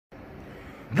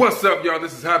What's up, y'all?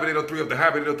 This is Hybrid 803 of the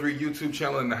Hybrid 803 YouTube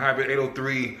channel and the Hybrid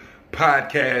 803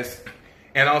 podcast,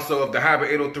 and also of the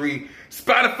Hybrid 803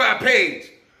 Spotify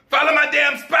page. Follow my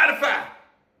damn Spotify.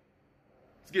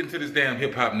 Let's get into this damn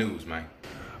hip hop news, man.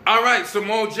 All right, some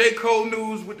more J. Cole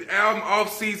news with the album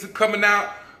Off Season coming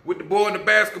out with the boy in the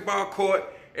basketball court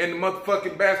and the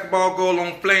motherfucking basketball goal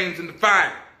on flames in the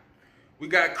fire. We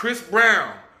got Chris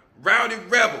Brown, Rowdy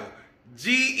Rebel,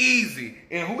 G-Eazy,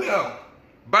 and who else?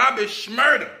 Bobby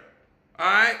Shmurda.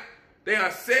 Alright? They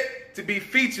are set to be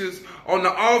features on the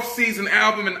off-season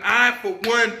album, and I, for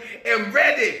one, am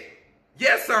ready.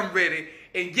 Yes, I'm ready.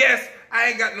 And yes, I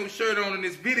ain't got no shirt on in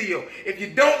this video. If you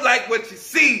don't like what you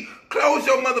see, close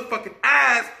your motherfucking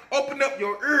eyes, open up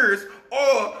your ears,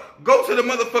 or go to the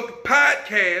motherfucking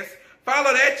podcast,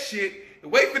 follow that shit,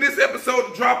 and wait for this episode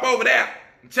to drop over there.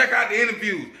 And check out the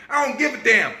interviews. I don't give a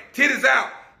damn. Titties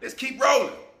out. Let's keep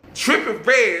rolling. Trippie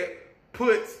Redd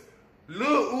puts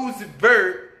Lil Uzi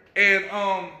Vert and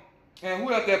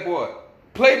who else that boy?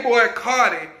 Playboy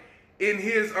Carti in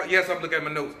his yes, I'm looking at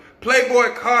my notes.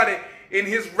 Playboy Carti in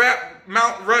his rap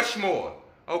Mount Rushmore.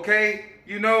 Okay?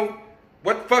 You know,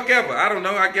 what the fuck ever. I don't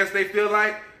know. I guess they feel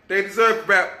like they deserve to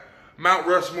rap Mount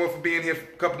Rushmore for being here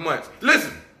for a couple months.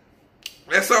 Listen,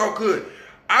 that's all good.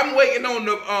 I'm waiting on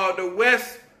the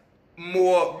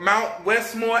Mount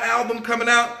Westmore album coming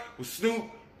out with Snoop,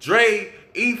 Dre,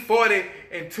 E40,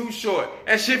 and Too Short.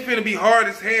 That shit finna be hard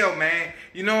as hell, man.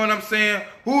 You know what I'm saying?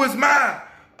 Who is my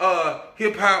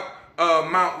hip-hop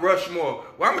Mount Rushmore?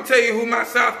 Well, I'm gonna tell you who my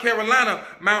South Carolina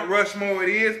Mount Rushmore it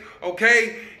is,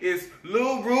 okay? It's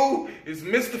Lil Ru, it's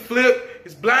Mr. Flip,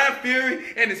 it's Blind Fury,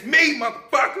 and it's me,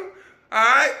 motherfucker.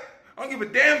 Alright? I don't give a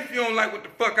damn if you don't like what the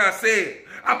fuck I said.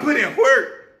 I put in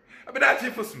work. I've been out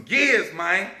here for some years,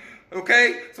 man.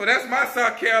 Okay? So that's my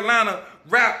South Carolina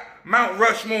rap Mount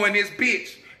Rushmore in this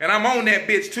bitch. And I'm on that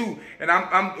bitch too. And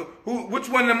which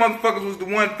one of them motherfuckers was the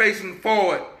one facing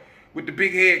forward with the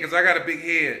big head? Because I got a big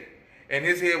head. And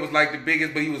his head was like the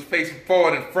biggest, but he was facing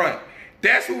forward and front.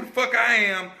 That's who the fuck I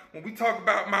am when we talk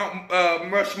about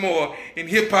Mount Rushmore in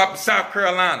hip-hop in South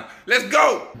Carolina. Let's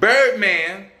go!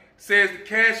 Birdman says the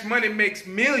Cash Money makes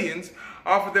millions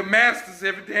off of their masters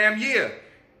every damn year.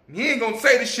 And he ain't gonna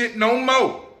say the shit no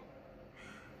more.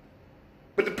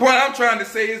 But the point I'm trying to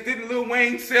say is, didn't Lil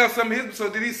Wayne sell some of his? So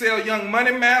did he sell Young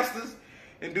Money masters?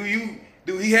 And do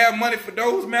he have money for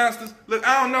those masters? Look,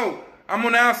 I don't know. I'm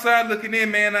on the outside looking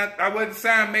in, man. I wasn't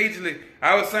signed majorly.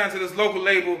 I was signed to this local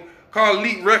label called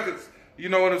Elite Records. You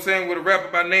know what I'm saying? With a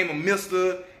rapper by the name of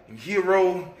Mr. and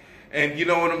Hero. And you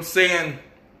know what I'm saying?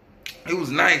 It was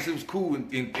nice. It was cool.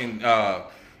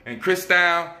 And Chris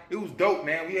Style. It was dope,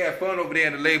 man. We had fun over there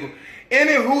in the label.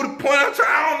 Anywho, the point I'm trying,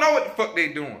 I don't know what the fuck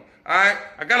they doing. Alright?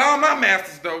 I got all my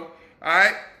masters though.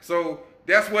 Alright? So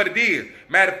that's what it is.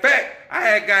 Matter of fact, I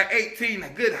had got 18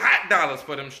 good hot dollars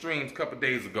for them streams a couple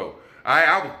days ago. Alright?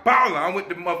 I was balling. I went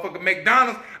to motherfucking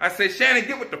McDonald's. I said, Shannon,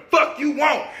 get what the fuck you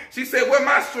want. She said, where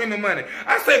my streaming money?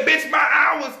 I said, bitch, my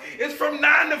hours is from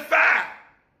 9 to 5.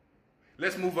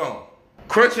 Let's move on.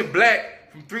 Crutchy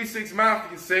Black from 3 6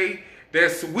 Mafia say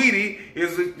that Sweetie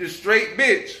is a straight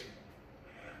bitch.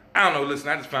 I don't know, listen,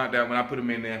 I just found out when I put them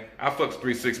in there, I fucks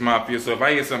 3 6 Mafia, so if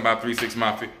I hear something about 3 6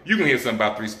 Mafia, you can hear something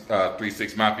about 3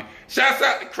 6 Mafia. Shouts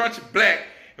out to Crunchy Black,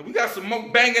 and we got some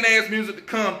more banging ass music to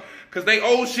come, because they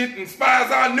old shit inspires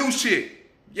our new shit.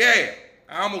 Yeah,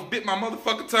 I almost bit my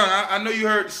motherfucking tongue. I know you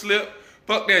heard the slip.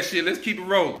 Fuck that shit, let's keep it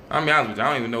rolling. I'm honest with you, I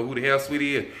don't even know who the hell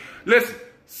Sweetie is. Listen,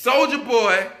 Soulja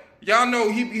Boy, y'all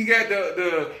know he got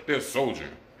the Soldier.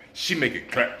 She make it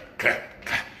clap, clap,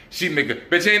 clap. She make it,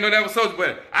 but you ain't know that was Soulja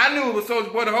Boy. I knew it was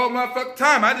Soulja Boy the whole motherfucking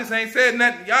time. I just ain't said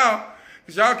nothing to y'all,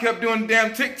 because y'all kept doing the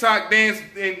damn TikTok dance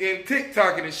and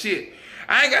TikToking and shit.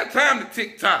 I ain't got time to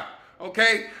TikTok,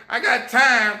 okay? I got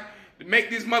time to make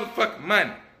this motherfucking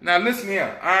money. Now listen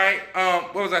here, alright?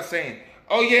 What was I saying?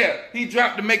 Oh yeah, he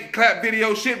dropped the Make It Clap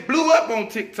video. Shit blew up on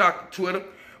TikTok and Twitter,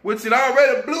 which it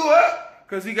already blew up,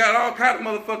 because he got all kind of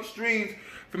motherfucking streams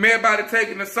from everybody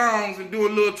taking the songs and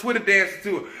doing a little Twitter dance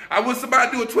to it. I wish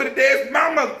somebody do a Twitter dance with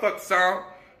my motherfucking song.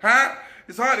 Huh?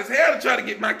 It's hard as hell to try to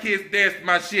get my kids to dance to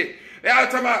my shit. They always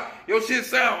talking about, your shit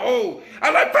sound old.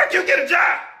 I'm like, fuck you, get a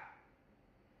job.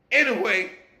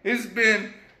 Anyway, this has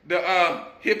been the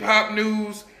hip-hop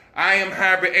news. I am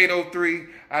Hybrid 803.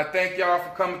 I thank y'all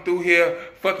for coming through here,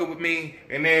 fucking with me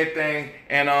and everything.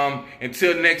 And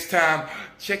until next time,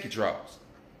 check your drawers.